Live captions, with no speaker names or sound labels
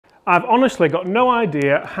I've honestly got no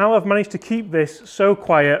idea how I've managed to keep this so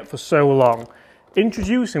quiet for so long.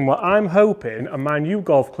 Introducing what I'm hoping are my new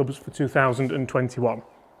golf clubs for 2021.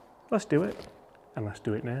 Let's do it, and let's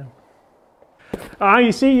do it now.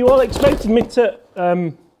 You see, you all expected me to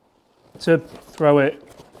throw it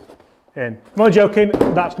in. I'm only joking,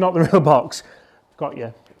 that's not the real box. Got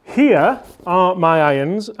you. Here are my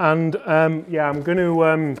irons, and yeah, I'm going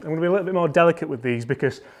to be a little bit more delicate with these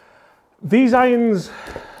because these irons,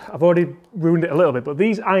 I've already ruined it a little bit, but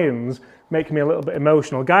these irons make me a little bit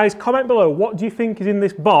emotional. Guys, comment below, what do you think is in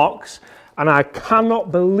this box? And I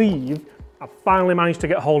cannot believe I finally managed to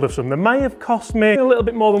get hold of some. They may have cost me a little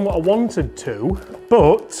bit more than what I wanted to,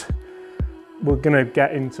 but we're gonna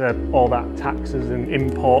get into all that taxes and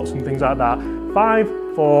imports and things like that.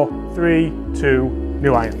 5, 4, 3, 2,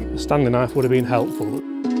 new iron. The Stanley knife would have been helpful.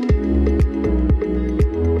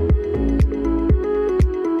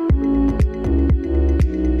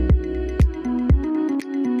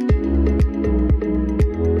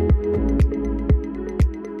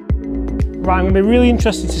 Right, I'm going to be really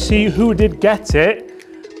interested to see who did get it,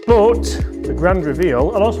 but the grand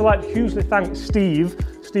reveal, I'd also like to hugely thank Steve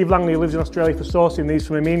Langley, who lives in Australia, for sourcing these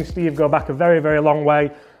for me. Me and Steve go back a very, very long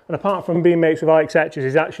way, and apart from being mates with Alex Etches,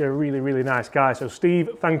 he's actually a really, really nice guy. So Steve,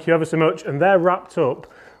 thank you ever so much, and they're wrapped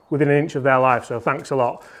up within an inch of their life, so thanks a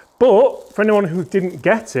lot. But for anyone who didn't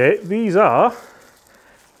get it, these are,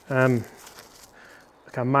 look,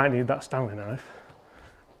 I might need that Stanley knife.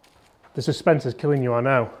 The suspense is killing you, I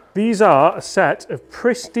know. These are a set of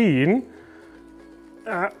pristine,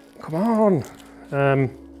 come on.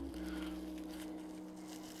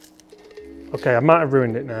 Okay, I might have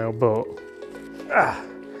ruined it now, but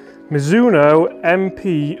Mizuno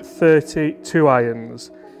MP32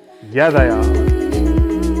 irons. Yeah, they are.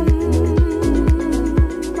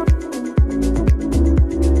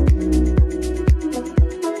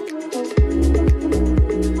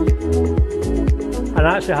 And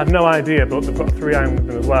I actually had no idea, but they've got a 3-iron with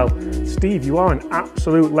them as well. Steve, you are an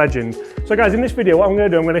absolute legend. So guys, in this video, what I'm going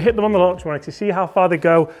to do, I'm going to hit them on the launch monitor to see how far they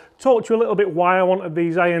go, talk to you a little bit why I wanted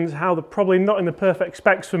these irons, how they're probably not in the perfect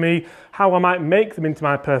specs for me, how I might make them into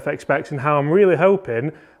my perfect specs, and how I'm really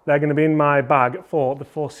hoping they're going to be in my bag for the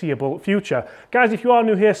foreseeable future. Guys, if you are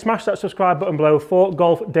new here, smash that subscribe button below for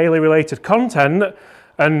golf daily related content,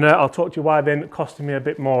 and I'll talk to you why they're costing me a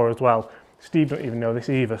bit more as well. Steve don't even know this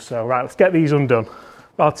either, so right, let's get these undone.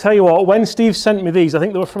 But I'll tell you what, when Steve sent me these, I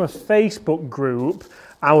think they were from a Facebook group,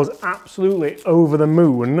 I was absolutely over the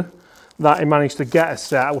moon that he managed to get a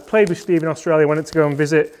set. I played with Steve in Australia, went to go and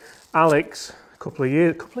visit Alex a couple of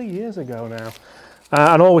years ago now.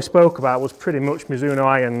 And all we spoke about was pretty much Mizuno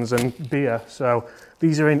irons and beer, so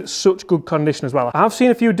these are in such good condition as well. I've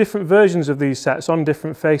seen a few different versions of these sets on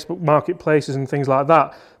different Facebook marketplaces and things like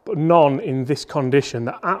that, but none in this condition.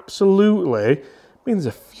 They're absolutely, I mean, there's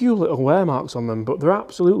a few little wear marks on them, but they're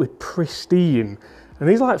absolutely pristine. And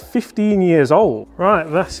these are like 15 years old. Right,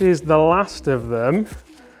 this is the last of them.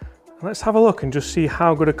 Let's have a look and just see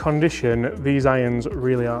how good a condition these irons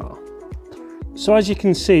really are. So as you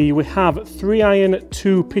can see, we have 3-iron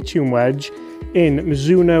 2 pitching wedge in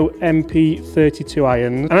Mizuno MP32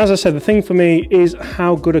 irons. And as I said, the thing for me is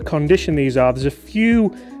how good a condition these are. There's a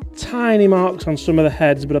few tiny marks on some of the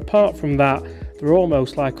heads, but apart from that, they're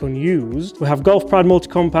almost like unused. We have Golf Pride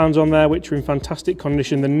multi-compounds on there, which are in fantastic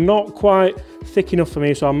condition. They're not quite thick enough for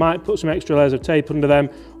me, so I might put some extra layers of tape under them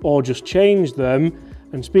or just change them.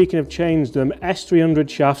 And speaking of change them, S300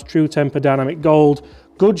 shafts, True Temper Dynamic Gold.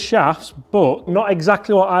 Good shafts, but not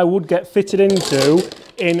exactly what I would get fitted into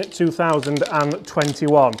in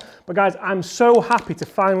 2021. But guys, I'm so happy to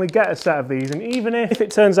finally get a set of these, and even if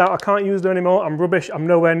it turns out I can't use them anymore, I'm rubbish, I'm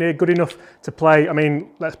nowhere near good enough to play. I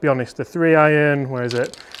mean, let's be honest, the 3-iron, where is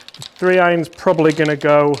it? The 3-iron's probably gonna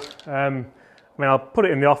go, I mean, I'll put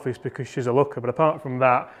it in the office because she's a looker, but apart from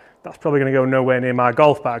that, that's probably going to go nowhere near my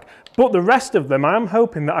golf bag. But the rest of them, I'm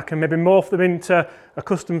hoping that I can maybe morph them into a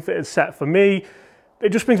custom fitted set for me. It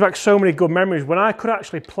just brings back so many good memories. When I could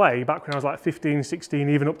actually play, back when I was like 15, 16,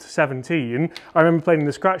 even up to 17, I remember playing in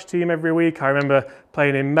the scratch team every week. I remember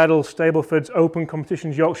playing in medals, Stableford's, open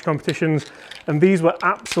competitions, Yorkshire competitions, and these were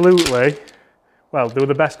absolutely, well, they were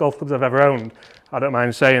the best golf clubs I've ever owned. I don't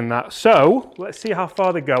mind saying that. So, let's see how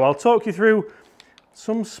far they go. I'll talk you through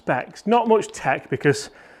some specs, not much tech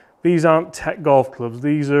because these aren't tech golf clubs.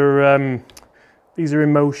 These are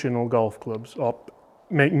emotional golf clubs, or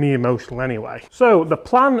make me emotional anyway. So the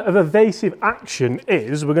plan of evasive action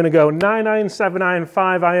is we're going to go 9-iron, 7-iron,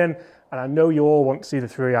 5-iron, and I know you all want to see the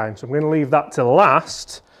 3-iron, so I'm going to leave that to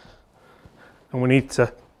last. And we need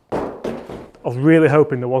to, I was really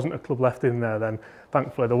hoping there wasn't a club left in there then.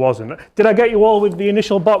 Thankfully there wasn't. Did I get you all with the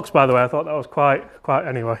initial box, by the way? I thought that was quite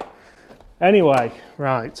anyway. Anyway,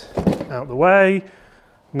 right, out the way.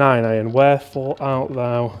 9 iron, wherefore art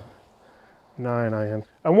thou? 9 iron.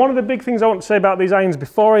 And one of the big things I want to say about these irons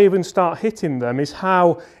before I even start hitting them is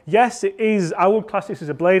how, yes, it is, I would class this as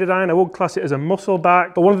a bladed iron, I would class it as a muscle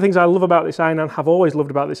back, but one of the things I love about this iron and have always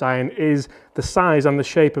loved about this iron is the size and the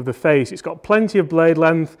shape of the face. It's got plenty of blade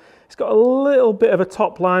length, it's got a little bit of a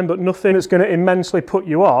top line, but nothing that's going to immensely put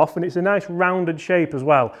you off, and it's a nice rounded shape as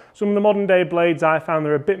well. Some of the modern day blades I found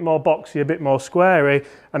they're a bit more boxy, a bit more squarey,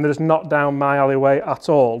 and they're just not down my alleyway at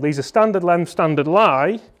all. These are standard length, standard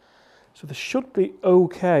lie, so they should be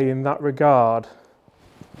okay in that regard.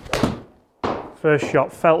 First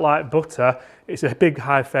shot felt like butter. It's a big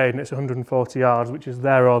high fade and it's 140 yards, which is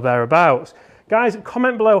there or thereabouts. Guys,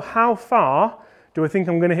 comment below how far do I think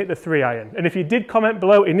I'm going to hit the 3 iron? And if you did comment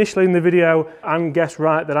below initially in the video and guess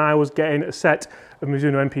right that I was getting a set of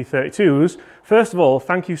Mizuno MP32s, first of all,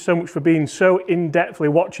 thank you so much for being so in-depthly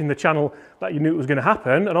watching the channel that you knew it was going to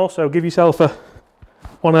happen, and also give yourself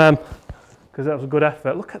one of them, because that was a good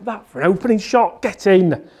effort. Look at that for an opening shot, get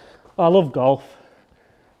in. I love golf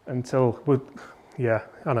until, yeah,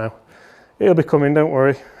 I know. It'll be coming, don't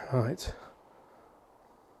worry. Right.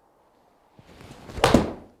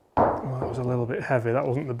 Well, that was a little bit heavy, that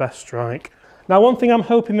wasn't the best strike. Now, one thing I'm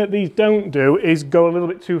hoping that these don't do is go a little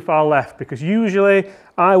bit too far left, because usually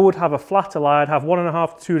I would have a flatter lie, I'd have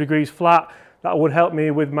 1.5 to 2 degrees flat. That would help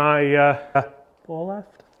me with my ball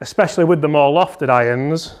left, especially with the more lofted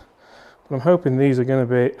irons. I'm hoping these are going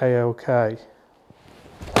to be a-okay.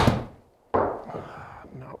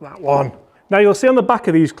 Not that one. Now you'll see on the back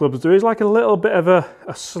of these clubs there is like a little bit of a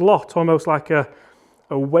slot, almost like a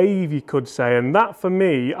wave you could say, and that for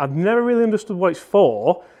me, I've never really understood what it's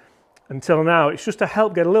for until now. It's just to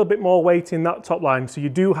help get a little bit more weight in that top line, so you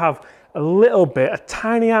do have a little bit, a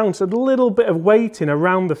tiny ounce, a little bit of weight in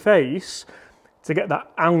around the face to get that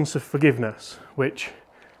ounce of forgiveness, which,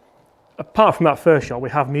 apart from that first shot, we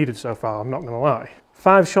have needed so far, I'm not going to lie.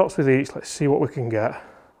 5 shots with each, let's see what we can get.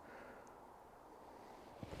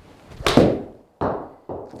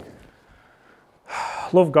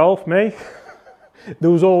 Love golf, me.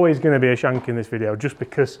 There was always going to be a shank in this video just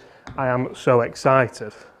because I am so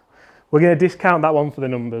excited. We're going to discount that one for the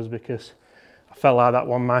numbers because I felt like that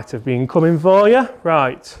one might have been coming for you.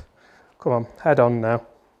 Right, come on, head on now.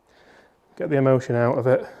 Get the emotion out of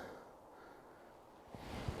it.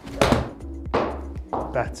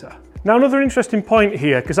 Better. Now, another interesting point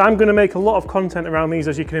here, because I'm going to make a lot of content around these,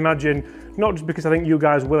 as you can imagine, not just because I think you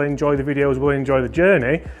guys will enjoy the videos, will enjoy the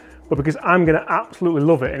journey, but because I'm going to absolutely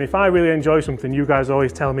love it. And if I really enjoy something, you guys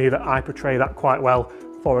always tell me that I portray that quite well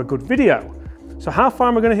for a good video. So how far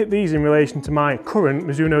am I going to hit these in relation to my current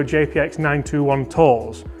Mizuno JPX 921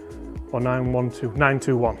 Tours? Or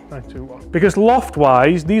 921. Because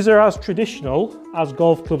loft-wise, these are as traditional as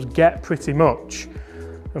golf clubs get pretty much.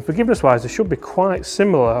 And forgiveness-wise, they should be quite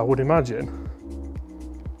similar, I would imagine.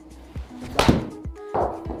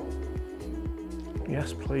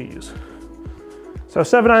 Yes, please. So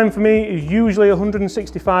 7 iron for me is usually a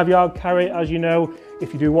 165 yard carry, as you know,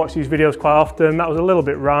 if you do watch these videos quite often. That was a little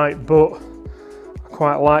bit right, but I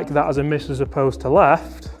quite like that as a miss as opposed to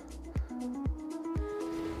left.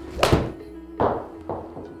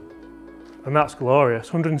 And that's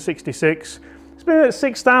glorious, 166. It's been at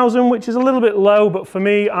 6,000, which is a little bit low, but for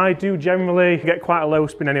me, I do generally get quite a low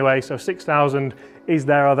spin anyway, so 6,000 is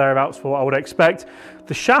there or thereabouts for what I would expect.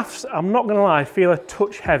 The shafts, I'm not gonna lie, feel a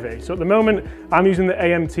touch heavy. So at the moment, I'm using the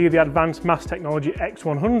AMT, the Advanced Mass Technology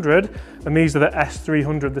X100, and these are the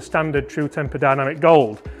S300, the standard True Temper Dynamic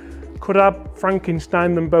Gold. Could I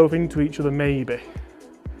Frankenstein them both into each other? Maybe.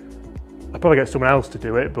 I'd probably get someone else to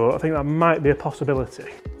do it, but I think that might be a possibility.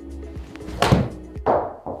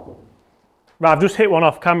 Right, I've just hit one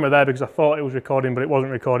off camera there because I thought it was recording, but it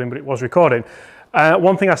wasn't recording, but it was recording.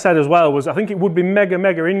 One thing I said as well was I think it would be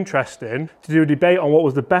mega interesting to do a debate on what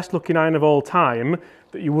was the best looking iron of all time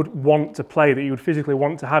that you would want to play, that you would physically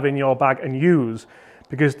want to have in your bag and use.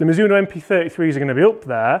 Because the Mizuno MP33s are going to be up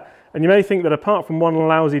there, and you may think that apart from one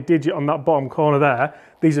lousy digit on that bottom corner there,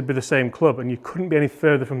 these would be the same club, and you couldn't be any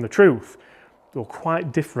further from the truth. They were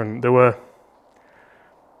quite different. They were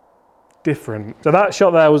different. So that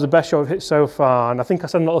shot there was the best shot I've hit so far, and I think I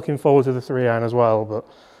said I'm not looking forward to the 3 iron as well, but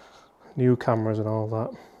new cameras and all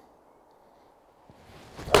that.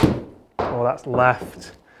 Oh, that's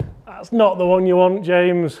left. That's not the one you want,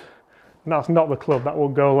 James. And that's not the club. That will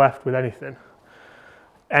go left with anything.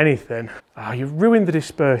 Anything. Oh, you've ruined the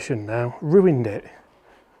dispersion now. Ruined it.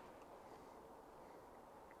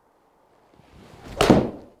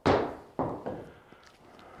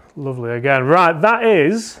 Lovely again. Right, that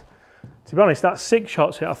is, to be honest, that's 6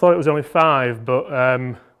 shots hit. I thought it was only 5,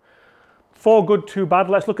 but 4 good, 2 bad.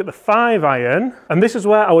 Let's look at the 5-iron. And this is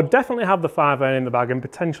where I would definitely have the 5-iron in the bag and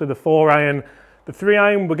potentially the 4-iron. The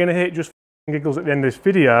 3-iron we're going to hit just for giggles at the end of this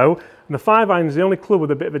video. And the 5-iron is the only club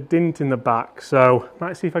with a bit of a dint in the back. So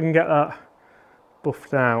might see if I can get that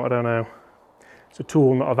buffed out. I don't know. It's a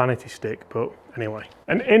tool, not a vanity stick, but anyway.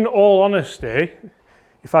 And in all honesty,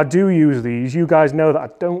 if I do use these, you guys know that I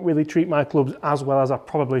don't really treat my clubs as well as I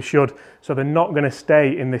probably should, so they're not going to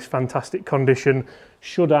stay in this fantastic condition.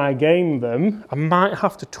 Should I game them, I might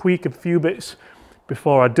have to tweak a few bits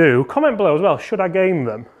before I do. Comment below as well, should I game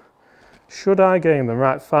them? Should I game them?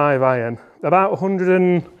 Right, 5-iron. About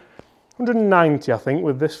 190, I think,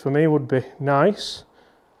 with this for me would be nice.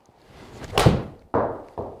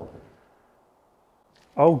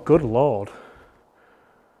 Oh, good Lord.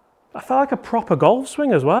 I felt like a proper golf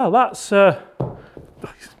swing as well. That's, see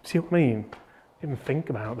what I mean? Didn't even think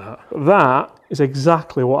about that. That is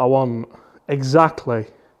exactly what I want. Exactly.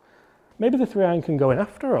 Maybe the 3-iron can go in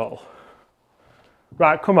after all.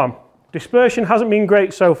 Right, come on. Dispersion hasn't been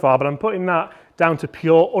great so far, but I'm putting that down to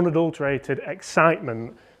pure, unadulterated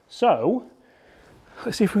excitement. So,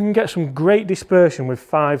 let's see if we can get some great dispersion with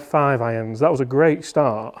 5 5-irons. That was a great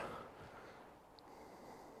start.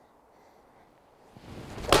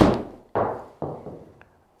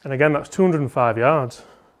 And again, that's 205 yards.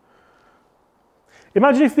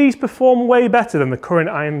 Imagine if these perform way better than the current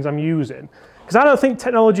irons I'm using. Because I don't think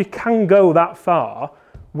technology can go that far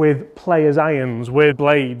with players' irons, with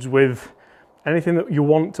blades, with anything that you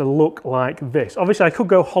want to look like this. Obviously, I could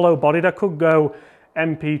go hollow bodied, I could go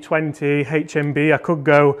MP20, HMB, I could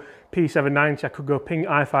go P790, I could go Ping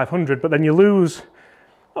i500, but then you lose,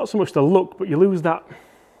 not so much the look, but you lose that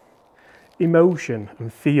emotion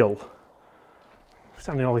and feel.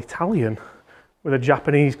 Sounding all Italian with a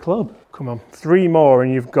Japanese club. Come on, 3 more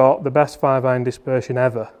and you've got the best 5-iron dispersion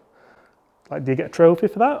ever. Like, do you get a trophy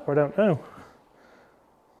for that? Or I don't know.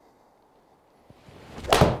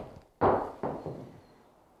 Oh,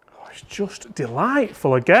 it's just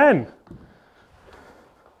delightful again.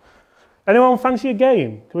 Anyone fancy a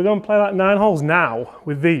game? Can we go and play like 9 holes now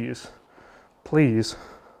with these? Please.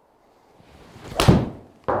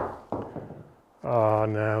 Oh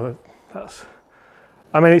no, that's...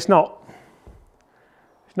 I mean, it's not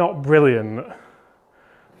brilliant.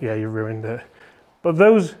 Yeah, you ruined it. But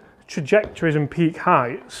those trajectories and peak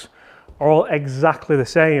heights are all exactly the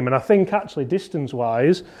same. And I think actually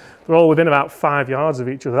distance-wise, they're all within about 5 yards of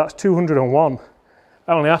each other. That's 201.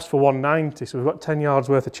 I only asked for 190, so we've got 10 yards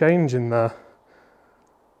worth of change in there.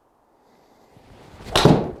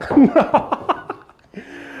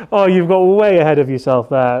 Oh, you've got way ahead of yourself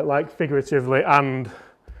there, like figuratively and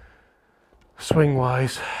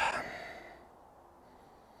swing-wise.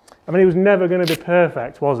 I mean, it was never going to be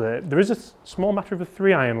perfect, was it? There is a small matter of a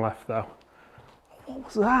 3-iron left, though. What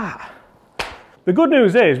was that? The good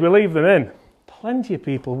news is we leave them in. Plenty of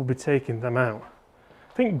people will be taking them out.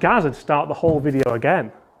 I think Gaz would start the whole video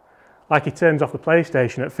again, like he turns off the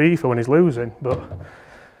PlayStation at FIFA when he's losing. But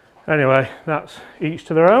anyway, that's each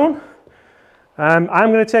to their own. I'm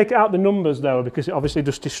going to take out the numbers, though, because it obviously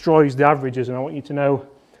just destroys the averages, and I want you to know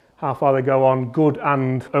how far they go on good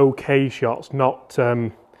and okay shots, not...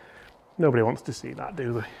 nobody wants to see that,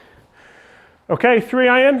 do they? Okay,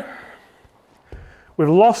 3-iron. We've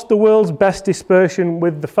lost the world's best dispersion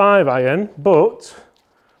with the 5-iron, but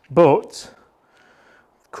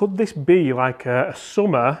could this be like a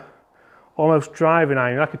summer, almost driving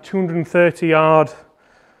iron, like a 230-yard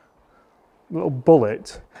little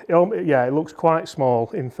bullet? Yeah, it looks quite small,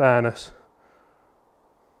 in fairness.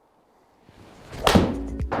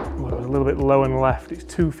 Well, it was a little bit low and left. It's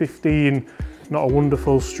 215, not a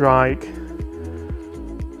wonderful strike.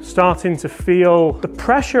 Starting to feel the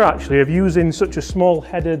pressure actually of using such a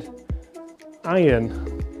small-headed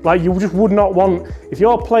iron. Like, you just would not want, if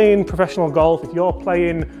you're playing professional golf, if you're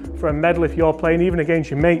playing for a medal, if you're playing even against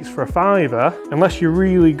your mates for a fiver, unless you're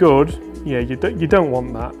really good, yeah, you don't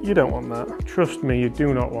want that. You don't want that. Trust me, you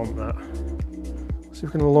do not want that. Let's see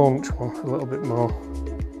if we can launch one a little bit more.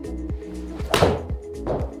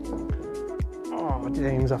 Oh,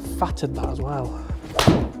 James, I fatted that as well.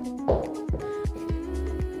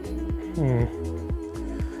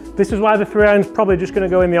 This is why the 3-iron's probably just going to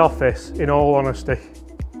go in the office, in all honesty.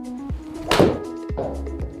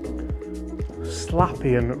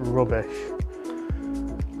 Slappy and rubbish.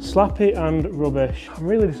 Slappy and rubbish. I'm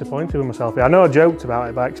really disappointed with myself here. I know I joked about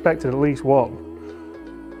it, but I expected at least one.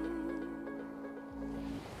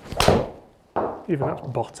 Even that's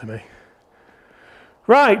bottomy.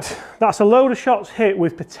 Right, that's a load of shots hit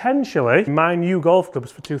with potentially my new golf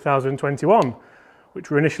clubs for 2021, which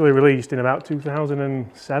were initially released in about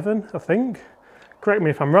 2007, I think. Correct me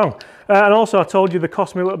if I'm wrong. And also I told you they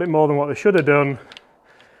cost me a little bit more than what they should have done.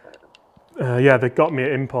 Yeah, they got me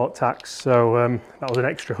at import tax, so that was an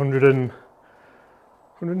extra £160,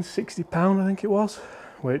 I think it was,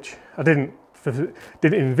 which I didn't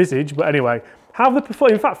envisage, but anyway.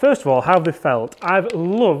 In fact, first of all, how have they felt? I've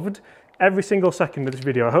loved every single second of this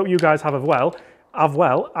video. I hope you guys have as well.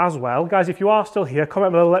 Guys, if you are still here,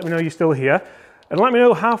 comment below, let me know you're still here. And let me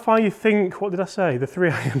know how far you think, what did I say, the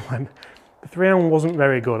 3-iron went. The 3-iron wasn't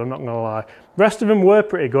very good, I'm not gonna lie. The rest of them were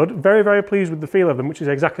pretty good. Very, very pleased with the feel of them, which is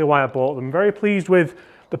exactly why I bought them. Very pleased with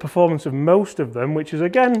the performance of most of them, which is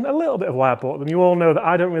again, a little bit of why I bought them. You all know that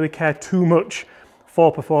I don't really care too much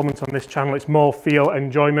for performance on this channel. It's more feel,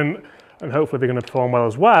 enjoyment, and hopefully they're gonna perform well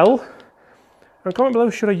as well. And comment below,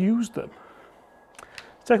 should I use them?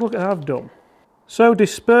 Let's take a look at how I've done. So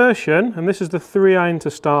dispersion, and this is the 3-iron to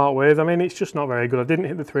start with. I mean, it's just not very good. I didn't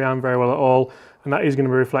hit the 3-iron very well at all, and that is going to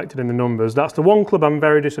be reflected in the numbers. That's the one club I'm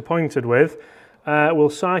very disappointed with. We'll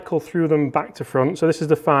cycle through them back to front. So this is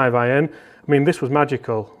the 5-iron. I mean, this was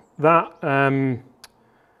magical. That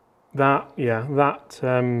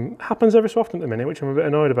happens every so often at the minute, which I'm a bit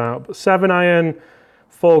annoyed about. But 7-iron,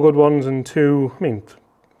 4 good ones and 2, I mean,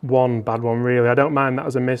 1 bad one really. I don't mind that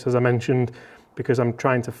as a miss, as I mentioned, because I'm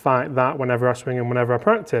trying to fight that whenever I swing and whenever I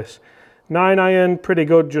practice. 9-iron, pretty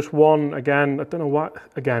good, just 1, again, I don't know what,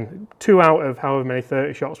 again, 2 out of however many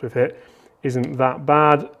 30 shots we've hit isn't that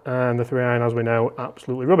bad, and the 3-iron, as we know,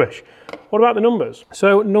 absolutely rubbish. What about the numbers?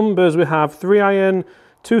 So numbers, we have 3-iron,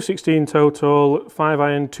 216 total,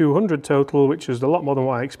 5-iron, 200 total, which is a lot more than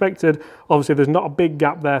what I expected. Obviously, there's not a big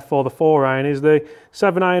gap there for the 4-iron, is there?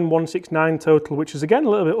 7-iron, 169 total, which is again a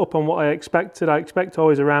little bit up on what I expected. I expect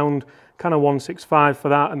always around kind of 165 for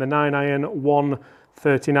that, and the 9-iron,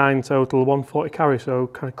 139 total, 140 carry, so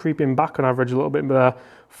kind of creeping back on average a little bit there.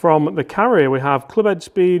 From the carrier, we have club head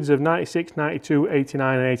speeds of 96, 92,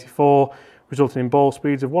 89 and 84, resulting in ball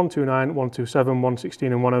speeds of 129, 127,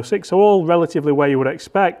 116 and 106, so all relatively where you would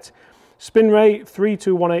expect. Spin rate,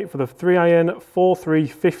 3218 for the 3-iron,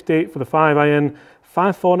 4350 for the 5-iron,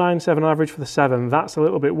 5497 average for the 7. That's a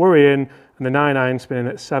little bit worrying, and the 9-iron spinning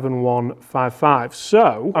at 7155.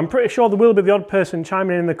 So I'm pretty sure there will be the odd person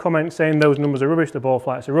chiming in the comments saying those numbers are rubbish, the ball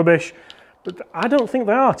flights are rubbish, but I don't think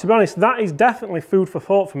they are. To be honest, that is definitely food for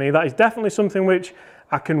thought for me. That is definitely something which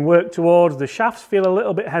I can work towards. The shafts feel a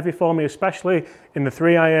little bit heavy for me, especially in the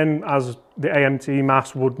 3-iron, as the AMT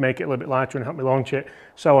mass would make it a little bit lighter and help me launch it,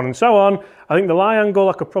 so on and so on. I think the lie angle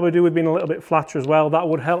I could probably do with being a little bit flatter as well. That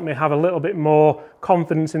would help me have a little bit more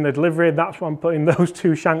confidence in the delivery. That's what I'm putting those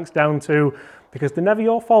 2 shanks down to, because they're never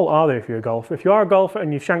your fault, are they, if you're a golfer? If you are a golfer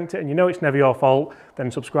and you've shanked it and you know it's never your fault, then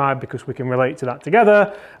subscribe, because we can relate to that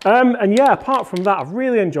together. And yeah, apart from that, I've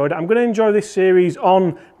really enjoyed it. I'm going to enjoy this series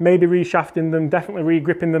on maybe reshafting them, definitely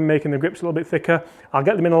re-gripping them, making the grips a little bit thicker. I'll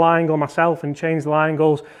get them in a lie angle myself and change the lie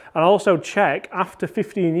angles, and also check after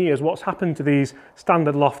 15 years what's happened to these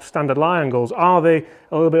standard loft, standard lie angles. Are they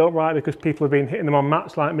a little bit upright because people have been hitting them on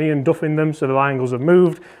mats like me and duffing them, so the lie angles have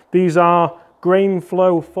moved? These are grain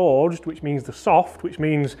flow forged, which means they're soft, which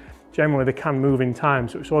means generally they can move in time,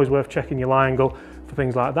 so it's always worth checking your lie angle for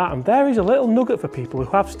things like that. And there is a little nugget for people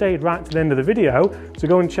who have stayed right to the end of the video to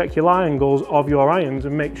go and check your lie angles of your irons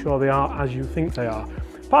and make sure they are as you think they are.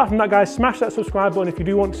 Apart from that, guys, smash that subscribe button if you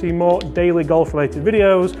do want to see more daily golf related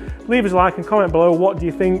videos. Leave us a like and comment below, what do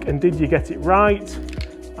you think and did you get it right?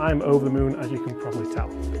 I'm over the moon, as you can probably tell.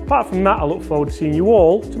 Apart from that, I look forward to seeing you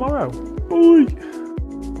all tomorrow. Bye!